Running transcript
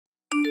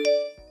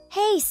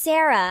Hey,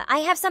 Sarah, I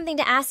have something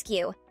to ask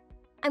you.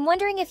 I'm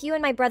wondering if you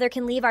and my brother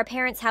can leave our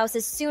parents' house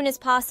as soon as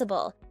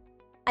possible.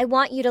 I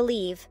want you to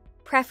leave,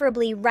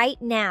 preferably right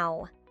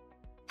now.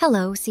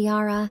 Hello,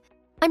 Ciara.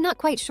 I'm not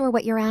quite sure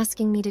what you're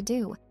asking me to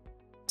do.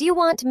 Do you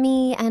want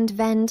me and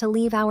Venn to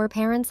leave our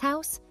parents'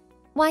 house?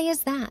 Why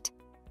is that?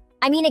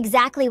 I mean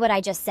exactly what I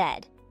just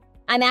said.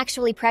 I'm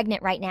actually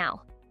pregnant right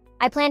now.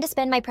 I plan to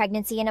spend my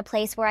pregnancy in a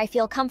place where I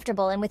feel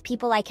comfortable and with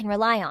people I can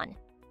rely on.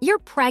 You're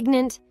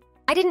pregnant?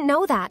 I didn't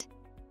know that.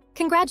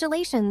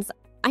 Congratulations.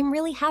 I'm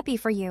really happy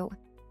for you.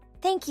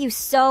 Thank you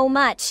so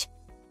much.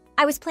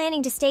 I was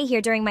planning to stay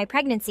here during my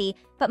pregnancy,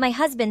 but my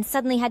husband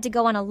suddenly had to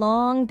go on a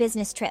long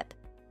business trip.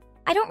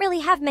 I don't really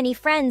have many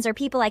friends or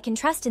people I can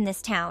trust in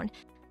this town.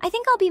 I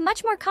think I'll be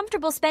much more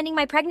comfortable spending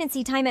my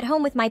pregnancy time at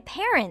home with my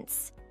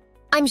parents.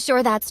 I'm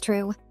sure that's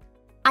true.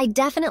 I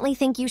definitely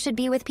think you should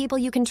be with people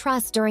you can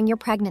trust during your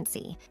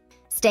pregnancy.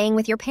 Staying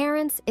with your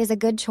parents is a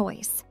good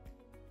choice.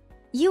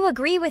 You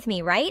agree with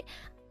me, right?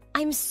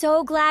 I'm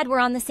so glad we're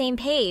on the same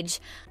page.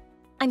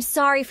 I'm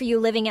sorry for you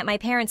living at my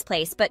parents'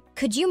 place, but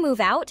could you move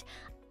out?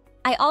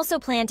 I also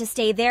plan to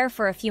stay there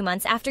for a few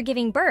months after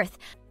giving birth.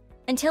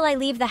 Until I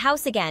leave the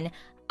house again,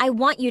 I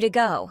want you to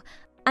go.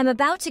 I'm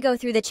about to go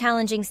through the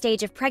challenging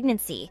stage of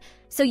pregnancy,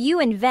 so you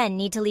and Venn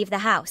need to leave the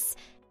house.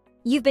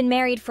 You've been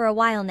married for a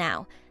while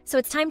now, so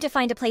it's time to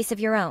find a place of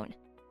your own.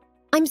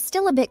 I'm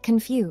still a bit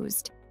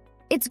confused.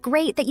 It's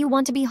great that you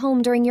want to be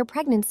home during your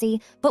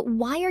pregnancy, but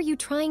why are you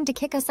trying to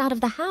kick us out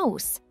of the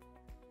house?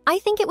 I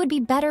think it would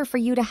be better for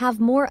you to have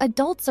more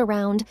adults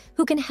around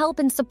who can help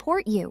and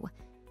support you.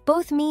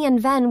 Both me and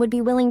Venn would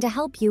be willing to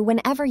help you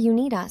whenever you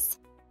need us.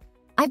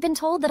 I've been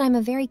told that I'm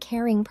a very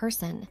caring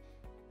person.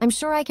 I'm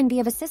sure I can be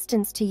of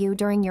assistance to you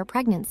during your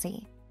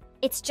pregnancy.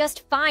 It's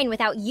just fine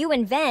without you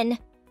and Venn.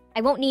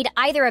 I won't need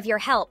either of your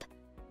help.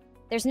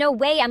 There's no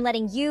way I'm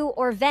letting you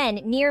or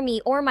Venn near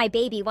me or my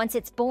baby once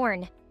it's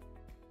born.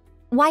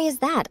 Why is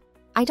that?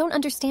 I don't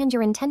understand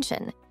your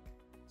intention.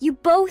 You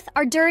both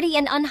are dirty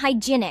and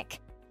unhygienic.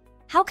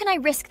 How can I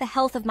risk the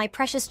health of my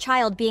precious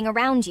child being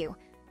around you?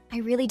 I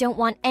really don't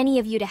want any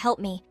of you to help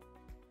me.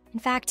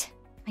 In fact,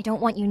 I don't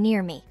want you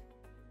near me.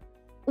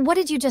 What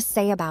did you just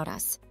say about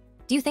us?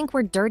 Do you think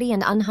we're dirty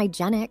and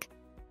unhygienic?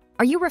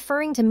 Are you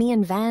referring to me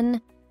and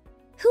Venn?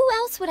 Who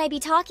else would I be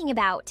talking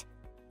about?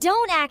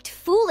 Don't act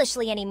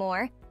foolishly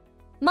anymore.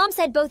 Mom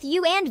said both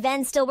you and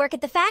Venn still work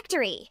at the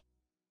factory.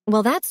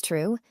 Well, that's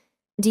true.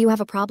 Do you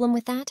have a problem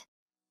with that?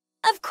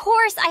 Of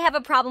course I have a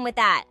problem with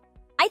that.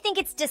 I think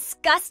it's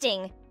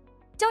disgusting.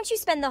 Don't you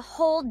spend the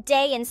whole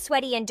day in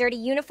sweaty and dirty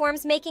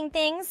uniforms making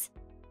things?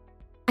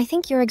 I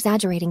think you're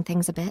exaggerating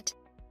things a bit.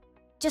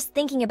 Just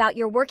thinking about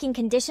your working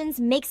conditions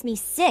makes me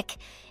sick.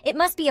 It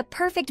must be a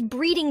perfect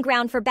breeding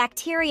ground for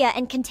bacteria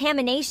and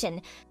contamination.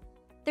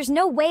 There's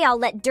no way I'll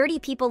let dirty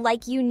people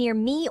like you near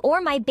me or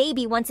my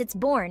baby once it's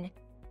born.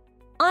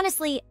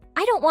 Honestly,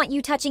 I don't want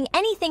you touching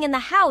anything in the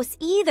house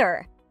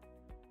either.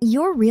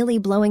 You're really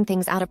blowing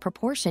things out of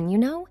proportion, you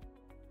know?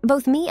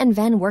 Both me and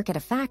Venn work at a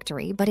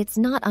factory, but it's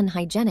not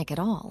unhygienic at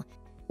all.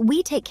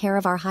 We take care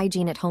of our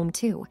hygiene at home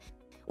too.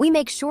 We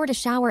make sure to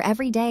shower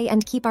every day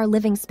and keep our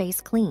living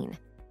space clean.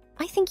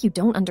 I think you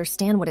don't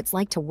understand what it's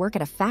like to work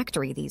at a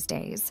factory these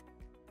days.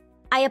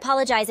 I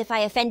apologize if I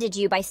offended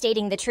you by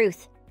stating the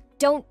truth.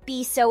 Don't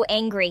be so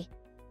angry.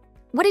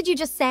 What did you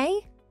just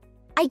say?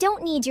 I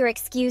don't need your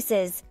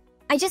excuses.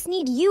 I just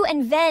need you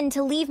and Venn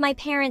to leave my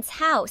parents'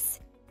 house.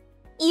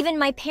 Even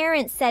my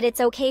parents said it's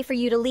okay for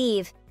you to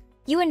leave.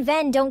 You and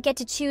Venn don't get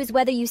to choose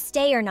whether you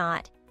stay or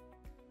not.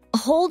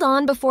 Hold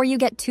on before you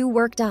get too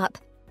worked up.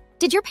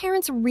 Did your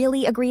parents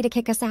really agree to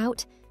kick us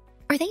out?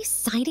 Are they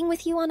siding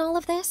with you on all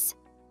of this?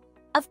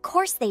 Of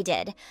course they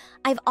did.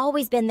 I've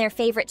always been their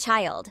favorite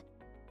child.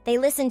 They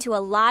listen to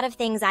a lot of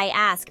things I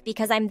ask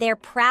because I'm their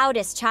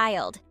proudest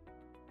child.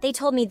 They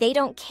told me they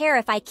don't care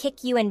if I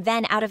kick you and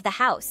Venn out of the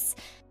house.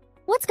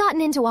 What's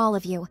gotten into all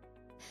of you?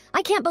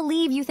 I can't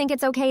believe you think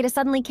it's okay to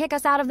suddenly kick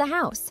us out of the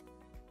house.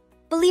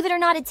 Believe it or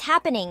not, it's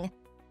happening.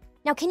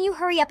 Now can you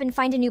hurry up and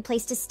find a new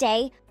place to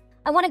stay?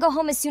 I want to go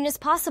home as soon as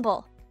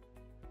possible.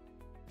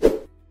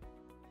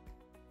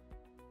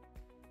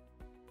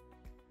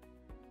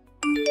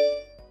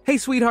 Hey,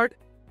 sweetheart.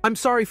 I'm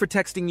sorry for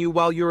texting you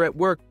while you're at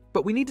work,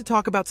 but we need to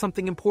talk about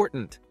something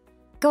important.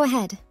 Go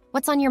ahead.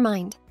 What's on your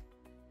mind?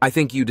 I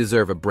think you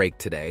deserve a break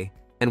today,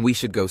 and we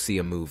should go see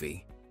a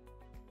movie.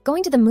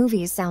 Going to the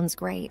movies sounds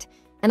great,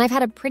 and I've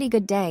had a pretty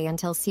good day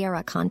until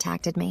Ciara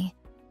contacted me.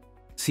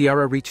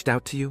 Ciara reached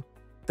out to you?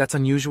 That's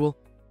unusual.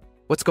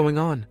 What's going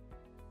on?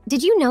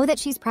 Did you know that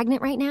she's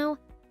pregnant right now?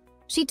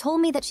 She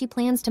told me that she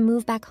plans to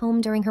move back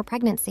home during her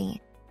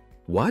pregnancy.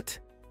 What?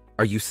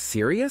 Are you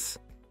serious?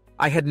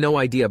 I had no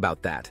idea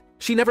about that.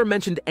 She never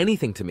mentioned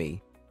anything to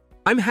me.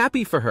 I'm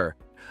happy for her.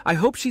 I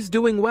hope she's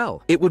doing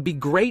well. It would be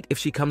great if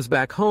she comes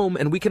back home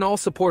and we can all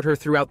support her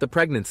throughout the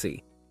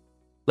pregnancy.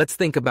 Let's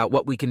think about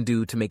what we can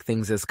do to make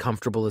things as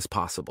comfortable as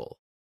possible.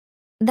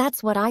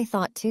 That's what I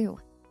thought too.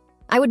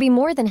 I would be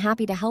more than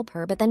happy to help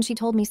her, but then she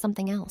told me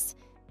something else.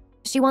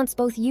 She wants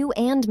both you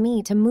and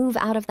me to move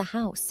out of the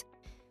house.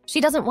 She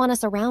doesn't want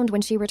us around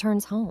when she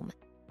returns home.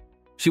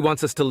 She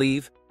wants us to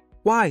leave?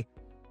 Why?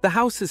 The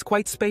house is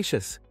quite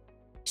spacious.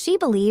 She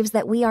believes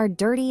that we are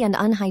dirty and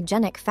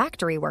unhygienic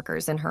factory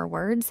workers, in her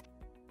words.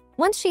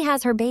 Once she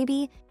has her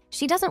baby,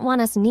 she doesn't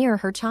want us near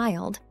her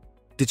child.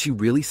 Did she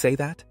really say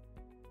that?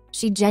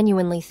 She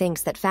genuinely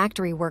thinks that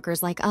factory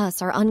workers like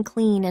us are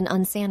unclean and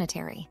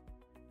unsanitary.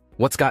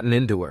 What's gotten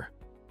into her?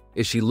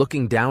 Is she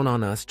looking down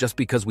on us just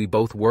because we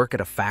both work at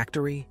a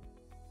factory?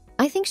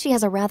 I think she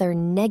has a rather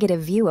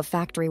negative view of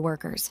factory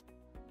workers.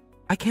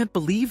 I can't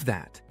believe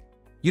that.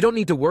 You don't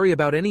need to worry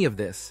about any of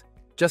this.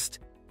 Just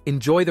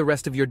enjoy the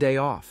rest of your day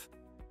off.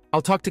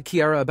 I'll talk to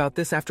Ciara about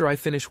this after I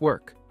finish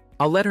work.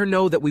 I'll let her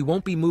know that we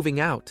won't be moving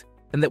out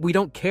and that we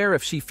don't care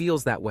if she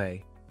feels that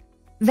way.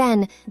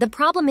 Then, the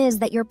problem is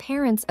that your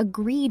parents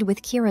agreed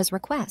with Ciara's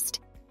request.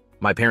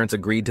 My parents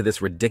agreed to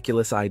this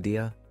ridiculous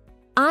idea?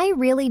 I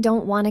really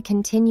don't want to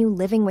continue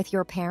living with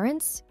your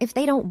parents if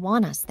they don't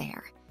want us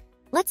there.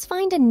 Let's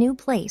find a new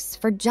place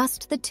for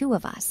just the two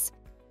of us.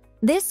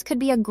 This could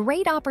be a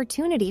great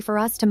opportunity for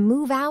us to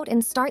move out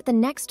and start the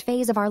next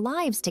phase of our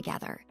lives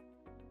together.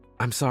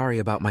 I'm sorry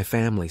about my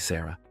family,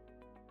 Sarah.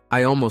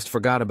 I almost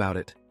forgot about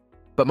it.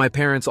 But my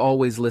parents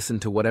always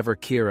listened to whatever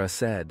Ciara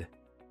said.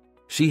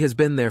 She has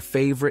been their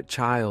favorite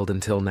child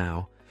until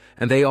now,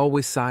 and they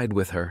always side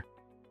with her.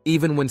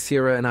 Even when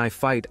Ciara and I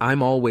fight,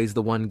 I'm always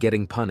the one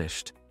getting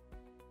punished.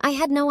 I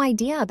had no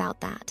idea about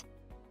that.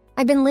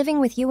 I've been living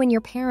with you and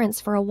your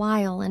parents for a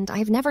while, and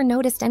I've never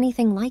noticed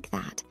anything like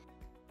that.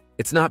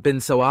 It's not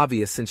been so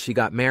obvious since she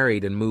got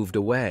married and moved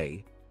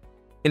away.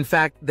 In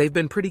fact, they've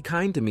been pretty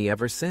kind to me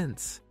ever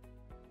since.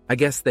 I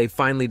guess they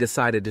finally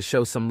decided to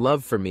show some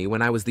love for me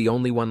when I was the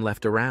only one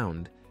left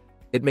around.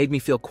 It made me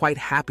feel quite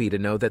happy to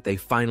know that they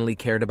finally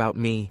cared about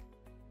me.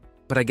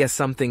 But I guess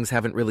some things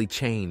haven't really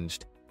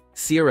changed.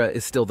 Ciara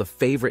is still the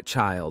favorite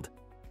child.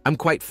 I'm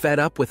quite fed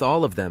up with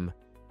all of them.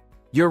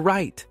 You're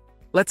right.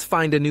 Let's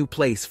find a new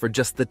place for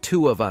just the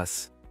two of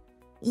us.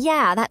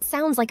 Yeah, that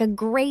sounds like a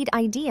great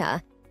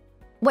idea.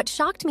 What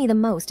shocked me the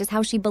most is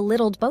how she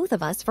belittled both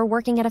of us for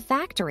working at a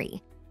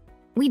factory.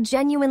 We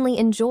genuinely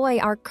enjoy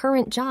our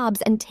current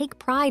jobs and take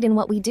pride in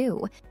what we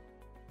do.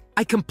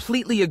 I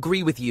completely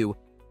agree with you.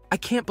 I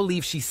can't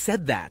believe she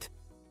said that.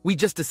 We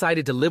just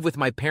decided to live with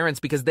my parents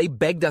because they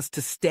begged us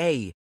to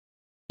stay.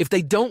 If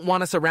they don't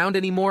want us around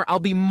anymore, I'll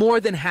be more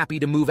than happy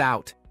to move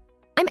out.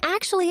 I'm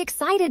actually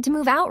excited to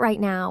move out right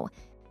now.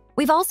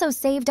 We've also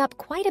saved up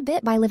quite a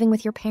bit by living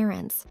with your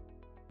parents.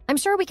 I'm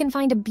sure we can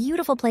find a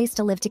beautiful place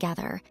to live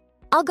together.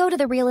 I'll go to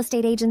the real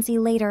estate agency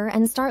later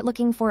and start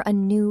looking for a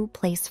new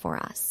place for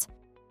us.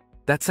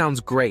 That sounds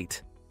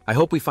great. I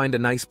hope we find a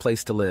nice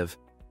place to live.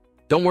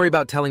 Don't worry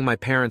about telling my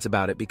parents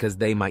about it because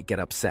they might get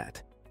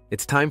upset.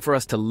 It's time for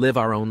us to live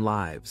our own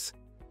lives.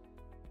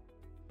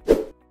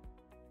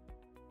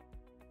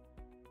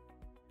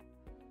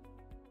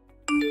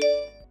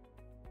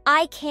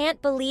 I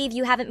can't believe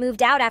you haven't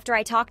moved out after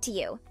I talked to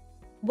you.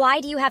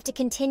 Why do you have to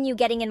continue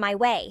getting in my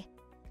way?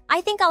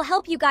 I think I'll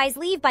help you guys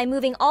leave by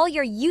moving all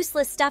your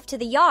useless stuff to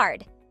the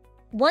yard.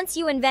 Once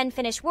you and Venn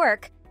finish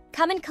work,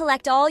 come and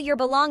collect all your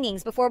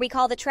belongings before we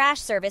call the trash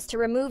service to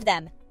remove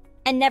them.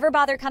 And never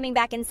bother coming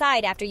back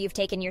inside after you've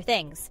taken your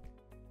things.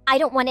 I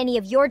don't want any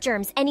of your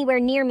germs anywhere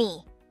near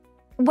me.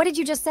 What did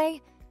you just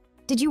say?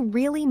 Did you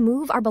really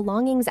move our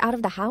belongings out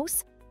of the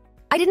house?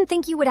 I didn't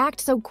think you would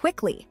act so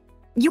quickly.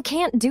 You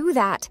can't do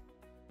that.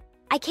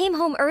 I came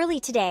home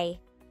early today.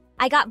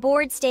 I got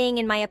bored staying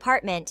in my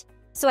apartment,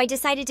 so I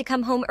decided to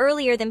come home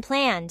earlier than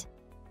planned.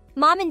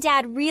 Mom and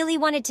Dad really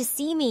wanted to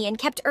see me and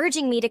kept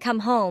urging me to come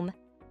home.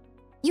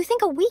 You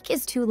think a week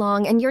is too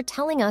long and you're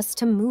telling us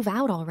to move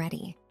out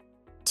already.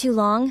 Too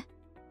long?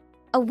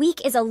 A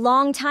week is a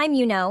long time,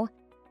 you know.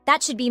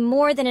 That should be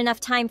more than enough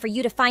time for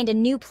you to find a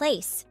new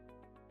place.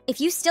 If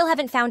you still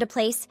haven't found a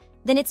place,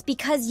 then it's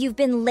because you've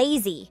been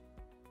lazy.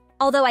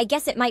 Although I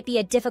guess it might be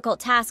a difficult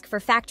task for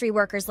factory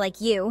workers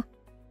like you.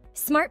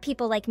 Smart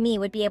people like me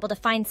would be able to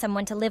find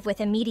someone to live with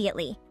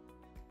immediately.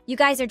 You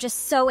guys are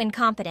just so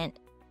incompetent.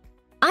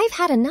 I've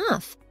had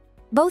enough.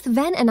 Both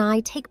Venn and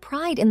I take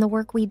pride in the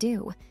work we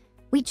do.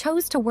 We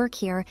chose to work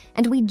here,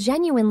 and we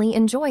genuinely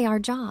enjoy our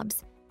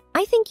jobs.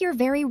 I think you're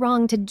very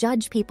wrong to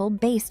judge people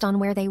based on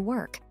where they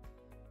work.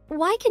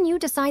 Why can you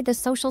decide the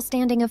social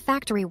standing of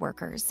factory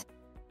workers?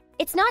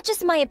 It's not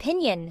just my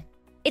opinion.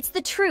 It's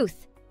the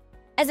truth.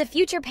 As a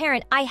future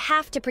parent, I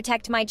have to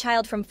protect my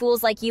child from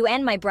fools like you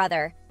and my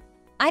brother.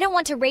 I don't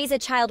want to raise a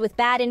child with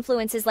bad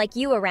influences like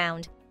you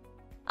around.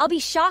 I'll be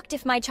shocked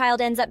if my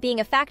child ends up being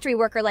a factory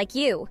worker like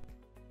you.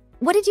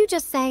 What did you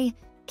just say?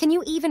 Can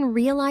you even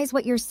realize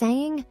what you're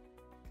saying?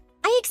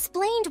 I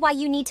explained why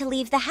you need to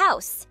leave the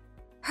house.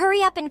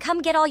 Hurry up and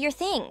come get all your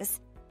things.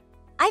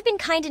 I've been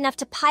kind enough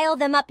to pile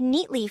them up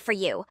neatly for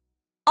you.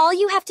 All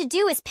you have to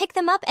do is pick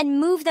them up and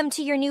move them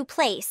to your new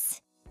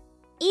place.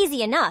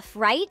 Easy enough,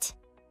 right?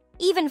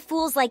 Even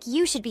fools like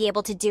you should be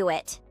able to do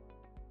it.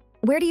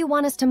 Where do you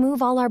want us to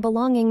move all our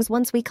belongings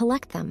once we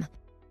collect them?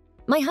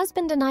 My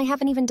husband and I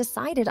haven't even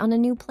decided on a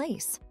new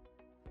place.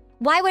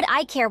 Why would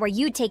I care where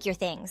you'd take your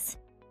things?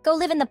 Go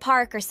live in the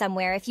park or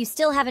somewhere if you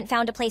still haven't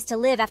found a place to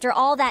live after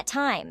all that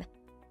time.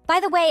 By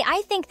the way,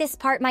 I think this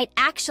part might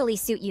actually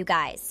suit you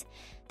guys.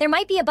 There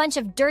might be a bunch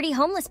of dirty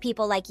homeless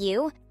people like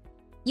you.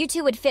 You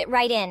two would fit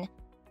right in.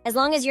 As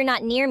long as you're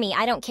not near me,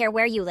 I don't care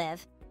where you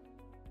live.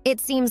 It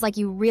seems like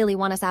you really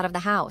want us out of the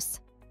house.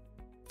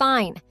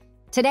 Fine.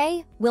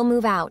 Today, we'll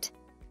move out.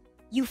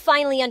 You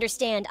finally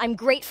understand. I'm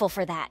grateful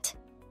for that.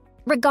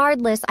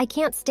 Regardless, I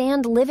can't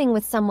stand living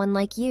with someone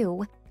like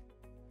you.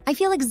 I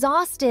feel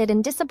exhausted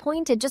and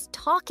disappointed just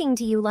talking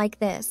to you like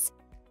this.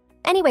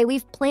 Anyway,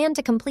 we've planned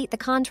to complete the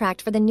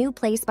contract for the new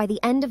place by the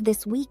end of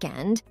this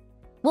weekend.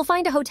 We'll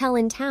find a hotel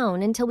in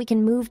town until we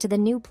can move to the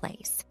new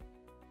place.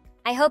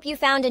 I hope you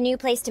found a new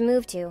place to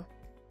move to.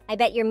 I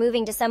bet you're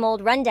moving to some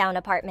old rundown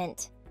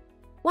apartment.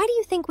 Why do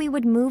you think we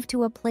would move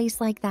to a place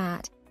like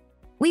that?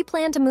 We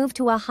plan to move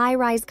to a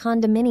high-rise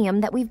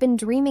condominium that we've been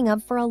dreaming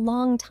of for a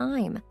long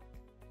time.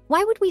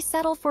 Why would we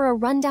settle for a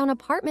rundown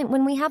apartment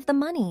when we have the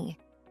money?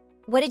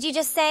 What did you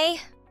just say?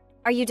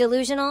 Are you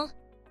delusional?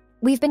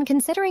 We've been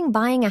considering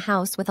buying a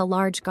house with a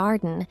large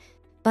garden,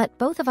 but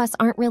both of us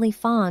aren't really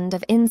fond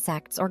of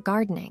insects or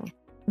gardening.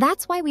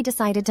 That's why we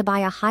decided to buy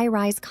a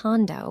high-rise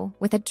condo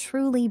with a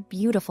truly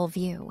beautiful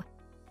view.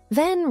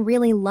 Venn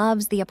really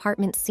loves the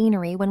apartment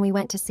scenery when we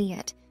went to see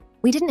it.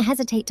 We didn't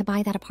hesitate to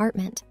buy that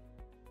apartment.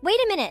 Wait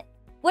a minute.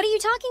 What are you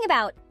talking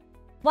about?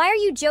 Why are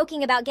you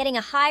joking about getting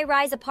a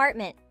high-rise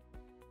apartment?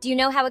 Do you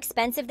know how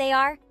expensive they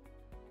are?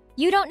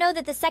 You don't know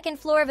that the second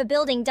floor of a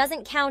building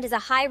doesn't count as a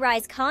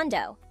high-rise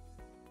condo.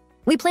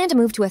 We plan to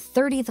move to a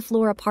 30th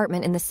floor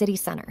apartment in the city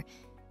center.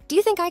 Do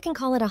you think I can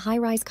call it a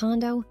high-rise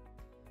condo?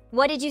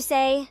 What did you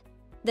say?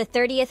 The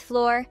 30th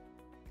floor?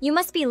 You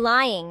must be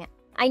lying.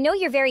 I know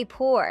you're very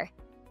poor.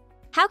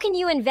 How can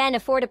you and Venn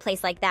afford a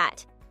place like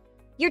that?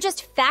 You're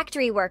just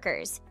factory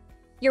workers.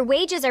 Your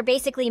wages are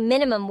basically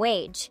minimum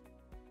wage.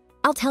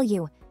 I'll tell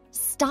you,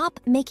 stop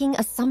making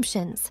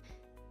assumptions.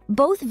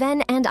 Both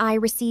Venn and I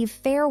receive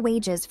fair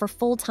wages for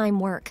full-time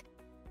work.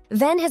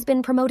 Venn has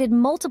been promoted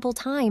multiple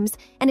times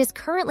and is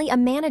currently a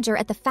manager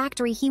at the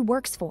factory he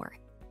works for.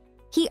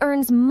 He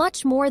earns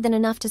much more than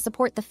enough to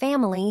support the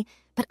family,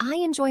 but I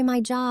enjoy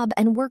my job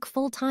and work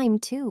full-time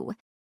too.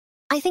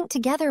 I think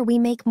together we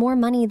make more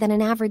money than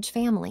an average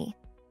family.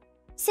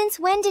 Since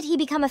when did he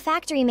become a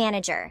factory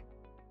manager?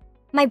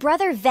 My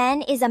brother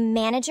Venn is a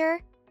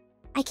manager?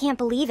 I can't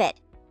believe it.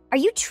 Are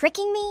you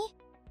tricking me?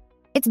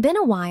 It's been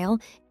a while.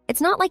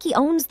 It's not like he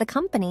owns the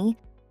company.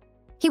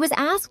 He was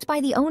asked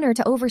by the owner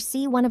to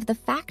oversee one of the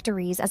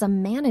factories as a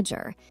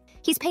manager.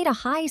 He's paid a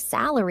high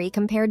salary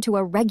compared to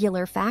a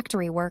regular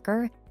factory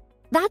worker.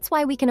 That's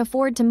why we can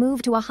afford to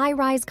move to a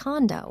high-rise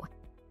condo.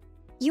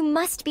 You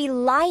must be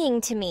lying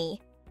to me.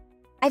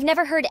 I've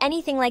never heard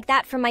anything like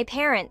that from my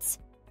parents.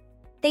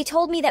 They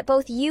told me that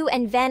both you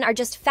and Venn are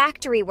just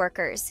factory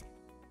workers.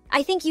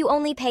 I think you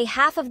only pay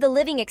half of the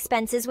living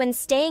expenses when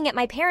staying at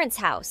my parents'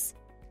 house.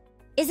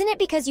 Isn't it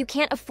because you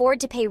can't afford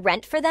to pay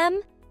rent for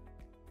them?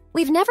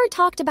 We've never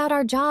talked about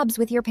our jobs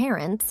with your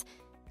parents.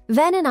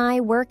 Venn and I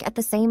work at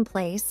the same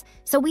place,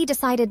 so we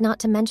decided not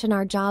to mention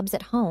our jobs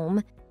at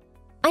home.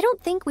 I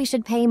don't think we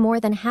should pay more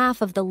than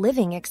half of the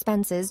living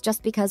expenses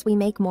just because we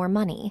make more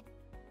money.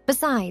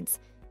 Besides,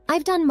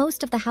 I've done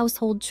most of the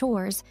household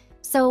chores,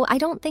 so I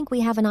don't think we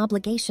have an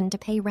obligation to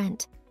pay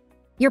rent.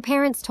 Your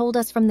parents told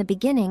us from the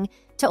beginning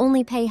to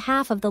only pay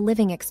half of the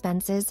living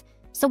expenses,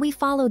 so we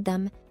followed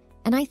them,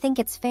 and I think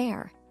it's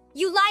fair.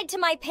 You lied to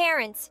my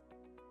parents!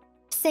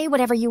 Say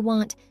whatever you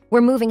want.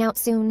 We're moving out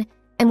soon,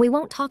 and we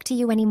won't talk to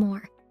you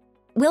anymore.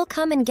 We'll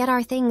come and get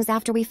our things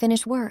after we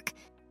finish work.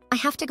 I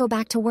have to go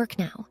back to work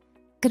now.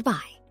 Goodbye.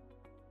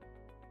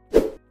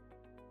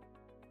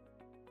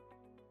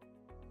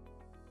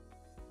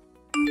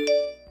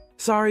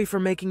 Sorry for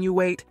making you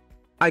wait.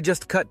 I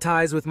just cut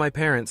ties with my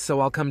parents, so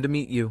I'll come to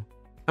meet you.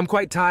 I'm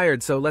quite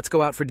tired, so let's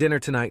go out for dinner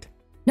tonight.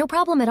 No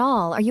problem at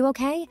all. Are you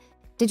okay?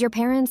 Did your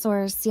parents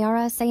or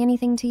Ciara say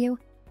anything to you?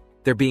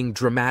 They're being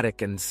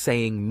dramatic and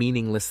saying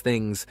meaningless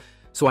things,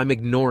 so I'm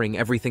ignoring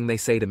everything they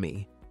say to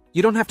me.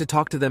 You don't have to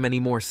talk to them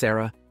anymore,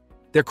 Sarah.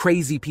 They're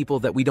crazy people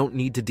that we don't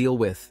need to deal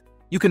with.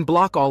 You can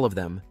block all of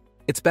them.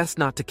 It's best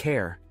not to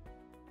care.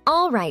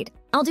 All right,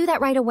 I'll do that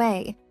right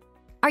away.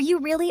 Are you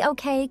really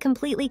okay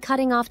completely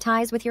cutting off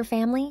ties with your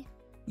family?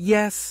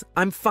 Yes,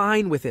 I'm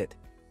fine with it.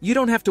 You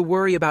don't have to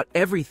worry about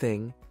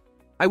everything.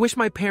 I wish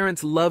my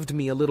parents loved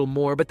me a little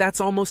more, but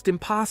that's almost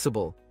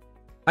impossible.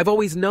 I've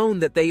always known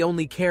that they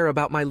only care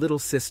about my little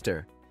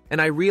sister,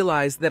 and I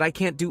realize that I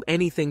can't do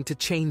anything to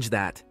change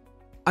that.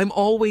 I'm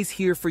always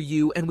here for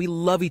you, and we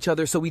love each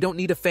other, so we don't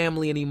need a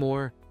family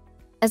anymore.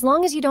 As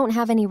long as you don't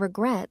have any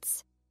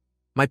regrets.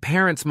 My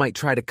parents might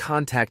try to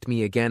contact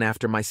me again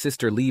after my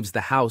sister leaves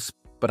the house,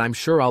 but I'm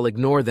sure I'll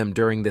ignore them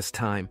during this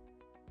time.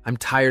 I'm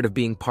tired of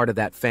being part of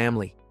that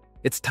family.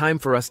 It's time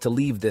for us to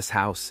leave this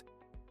house.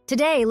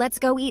 Today, let's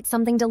go eat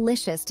something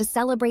delicious to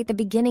celebrate the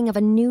beginning of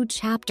a new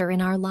chapter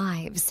in our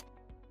lives.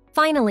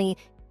 Finally,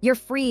 you're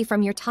free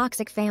from your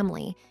toxic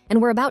family,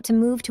 and we're about to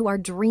move to our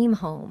dream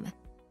home.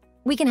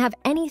 We can have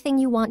anything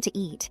you want to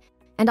eat,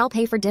 and I'll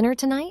pay for dinner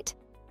tonight.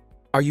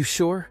 Are you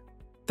sure?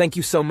 Thank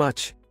you so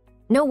much.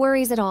 No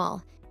worries at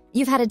all.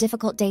 You've had a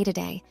difficult day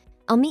today.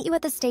 I'll meet you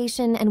at the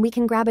station and we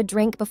can grab a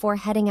drink before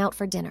heading out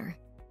for dinner.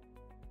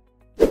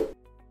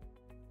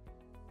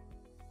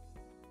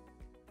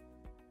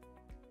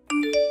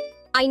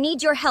 I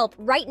need your help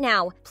right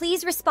now.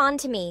 Please respond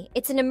to me.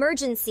 It's an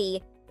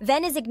emergency.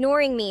 Venn is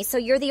ignoring me, so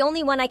you're the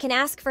only one I can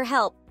ask for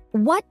help.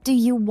 What do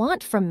you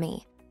want from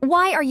me?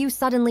 Why are you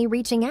suddenly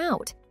reaching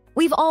out?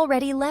 We've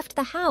already left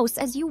the house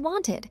as you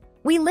wanted.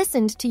 We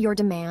listened to your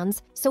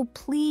demands, so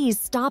please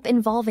stop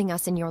involving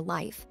us in your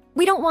life.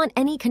 We don't want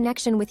any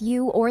connection with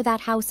you or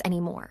that house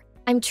anymore.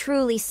 I'm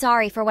truly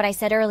sorry for what I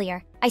said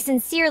earlier. I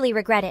sincerely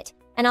regret it,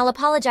 and I'll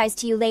apologize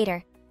to you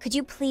later. Could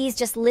you please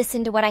just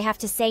listen to what I have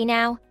to say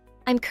now?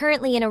 I'm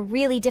currently in a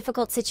really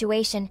difficult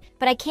situation,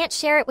 but I can't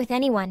share it with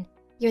anyone.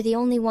 You're the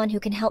only one who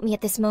can help me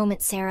at this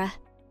moment, Ciara.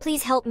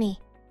 Please help me.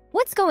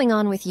 What's going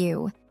on with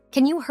you?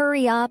 Can you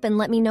hurry up and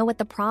let me know what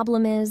the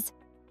problem is?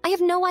 I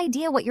have no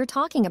idea what you're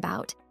talking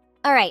about.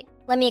 All right,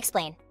 let me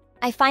explain.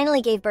 I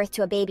finally gave birth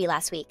to a baby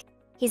last week.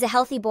 He's a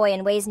healthy boy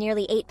and weighs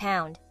nearly 8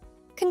 pounds.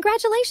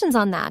 Congratulations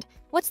on that.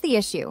 What's the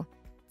issue?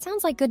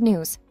 Sounds like good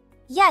news.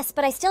 Yes,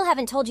 but I still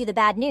haven't told you the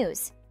bad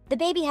news. The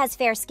baby has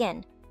fair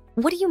skin.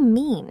 What do you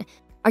mean?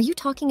 Are you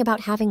talking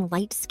about having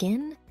light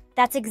skin?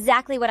 That's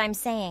exactly what I'm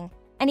saying.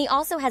 And he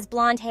also has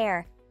blonde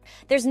hair.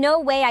 There's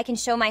no way I can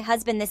show my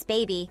husband this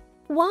baby.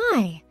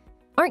 Why?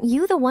 Aren't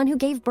you the one who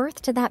gave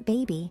birth to that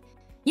baby?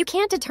 You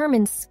can't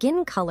determine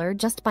skin color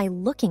just by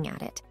looking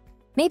at it.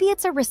 Maybe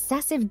it's a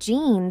recessive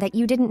gene that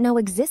you didn't know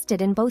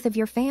existed in both of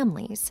your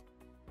families.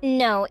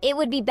 No, it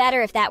would be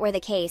better if that were the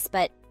case,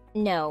 but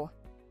no.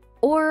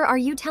 Or are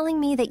you telling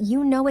me that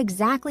you know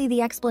exactly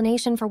the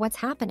explanation for what's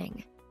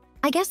happening?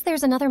 I guess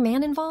there's another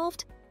man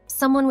involved?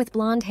 Someone with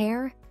blonde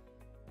hair?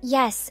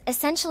 Yes,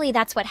 essentially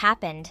that's what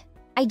happened.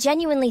 I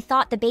genuinely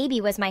thought the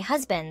baby was my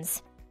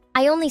husband's.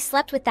 I only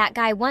slept with that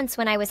guy once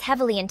when I was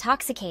heavily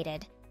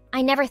intoxicated.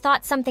 I never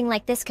thought something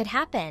like this could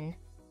happen.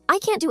 I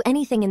can't do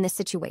anything in this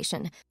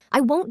situation.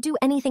 I won't do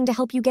anything to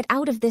help you get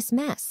out of this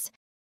mess.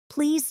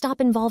 Please stop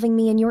involving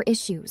me in your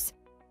issues.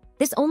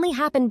 This only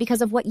happened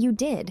because of what you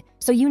did,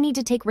 so you need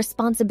to take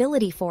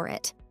responsibility for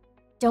it.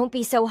 Don't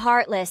be so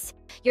heartless.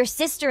 Your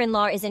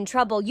sister-in-law is in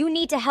trouble. You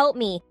need to help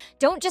me.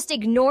 Don't just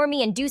ignore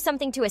me and do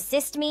something to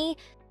assist me.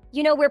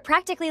 You know, we're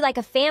practically like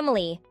a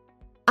family.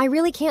 I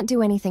really can't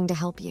do anything to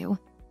help you.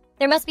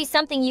 There must be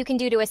something you can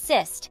do to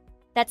assist.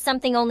 That's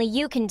something only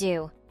you can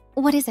do.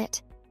 What is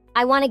it?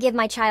 I want to give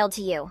my child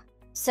to you.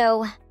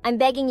 So, I'm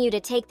begging you to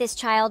take this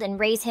child and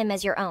raise him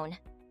as your own.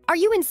 Are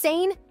you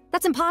insane?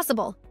 That's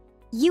impossible.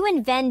 You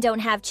and Venn don't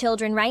have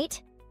children,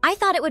 right? I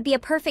thought it would be a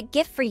perfect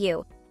gift for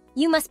you.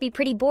 You must be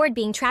pretty bored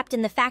being trapped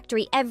in the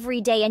factory every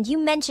day, and you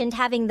mentioned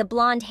having the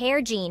blonde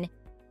hair gene.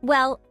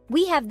 Well,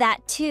 we have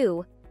that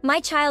too. My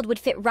child would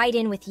fit right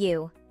in with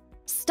you.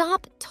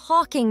 Stop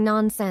talking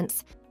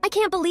nonsense. I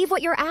can't believe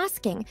what you're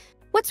asking.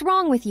 What's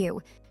wrong with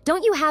you?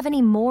 Don't you have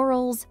any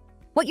morals?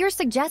 What you're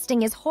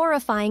suggesting is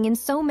horrifying in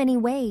so many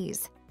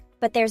ways.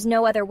 But there's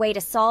no other way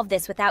to solve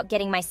this without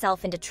getting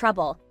myself into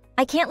trouble.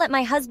 I can't let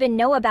my husband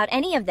know about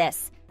any of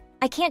this.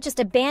 I can't just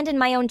abandon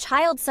my own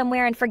child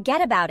somewhere and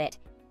forget about it.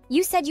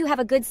 You said you have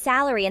a good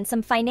salary and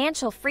some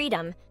financial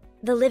freedom.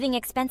 The living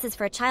expenses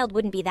for a child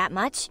wouldn't be that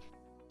much.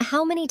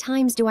 How many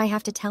times do I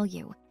have to tell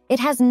you? It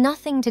has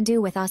nothing to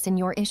do with us and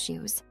your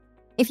issues.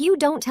 If you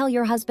don't tell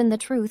your husband the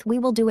truth, we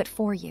will do it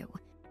for you.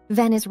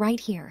 Venn is right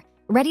here,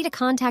 ready to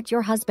contact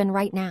your husband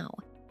right now.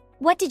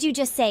 What did you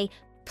just say?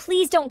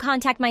 Please don't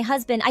contact my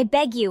husband, I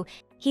beg you.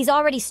 He's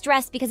already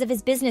stressed because of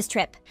his business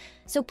trip.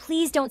 So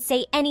please don't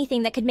say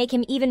anything that could make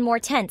him even more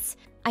tense.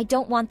 I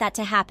don't want that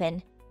to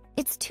happen.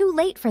 It's too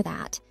late for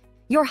that.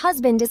 Your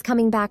husband is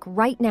coming back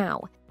right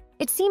now.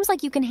 It seems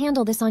like you can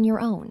handle this on your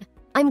own.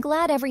 I'm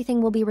glad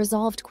everything will be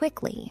resolved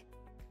quickly.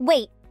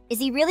 Wait, is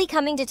he really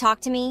coming to talk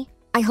to me?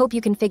 I hope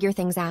you can figure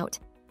things out.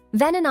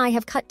 Venn and I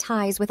have cut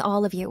ties with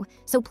all of you,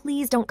 so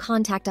please don't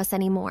contact us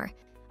anymore.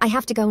 I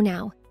have to go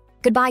now.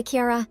 Goodbye,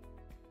 Ciara.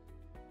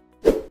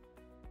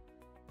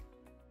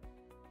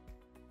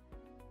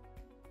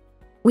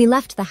 We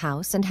left the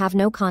house and have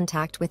no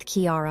contact with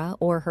Ciara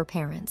or her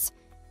parents.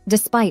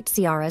 Despite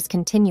Ciara's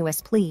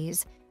continuous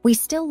pleas, we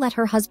still let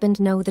her husband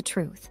know the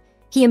truth.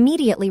 He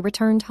immediately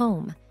returned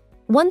home.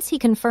 Once he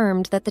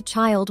confirmed that the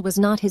child was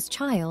not his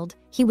child,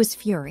 he was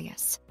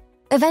furious.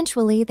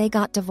 Eventually, they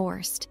got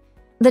divorced.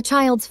 The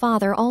child's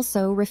father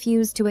also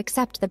refused to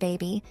accept the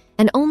baby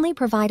and only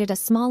provided a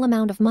small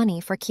amount of money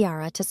for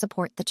Ciara to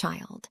support the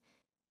child.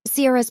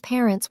 Ciara's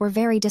parents were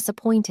very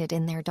disappointed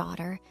in their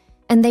daughter,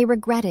 and they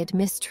regretted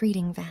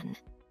mistreating Venn.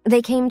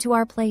 They came to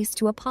our place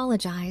to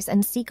apologize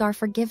and seek our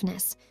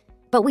forgiveness,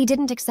 but we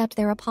didn't accept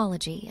their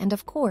apology, and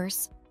of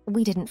course,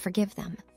 we didn't forgive them.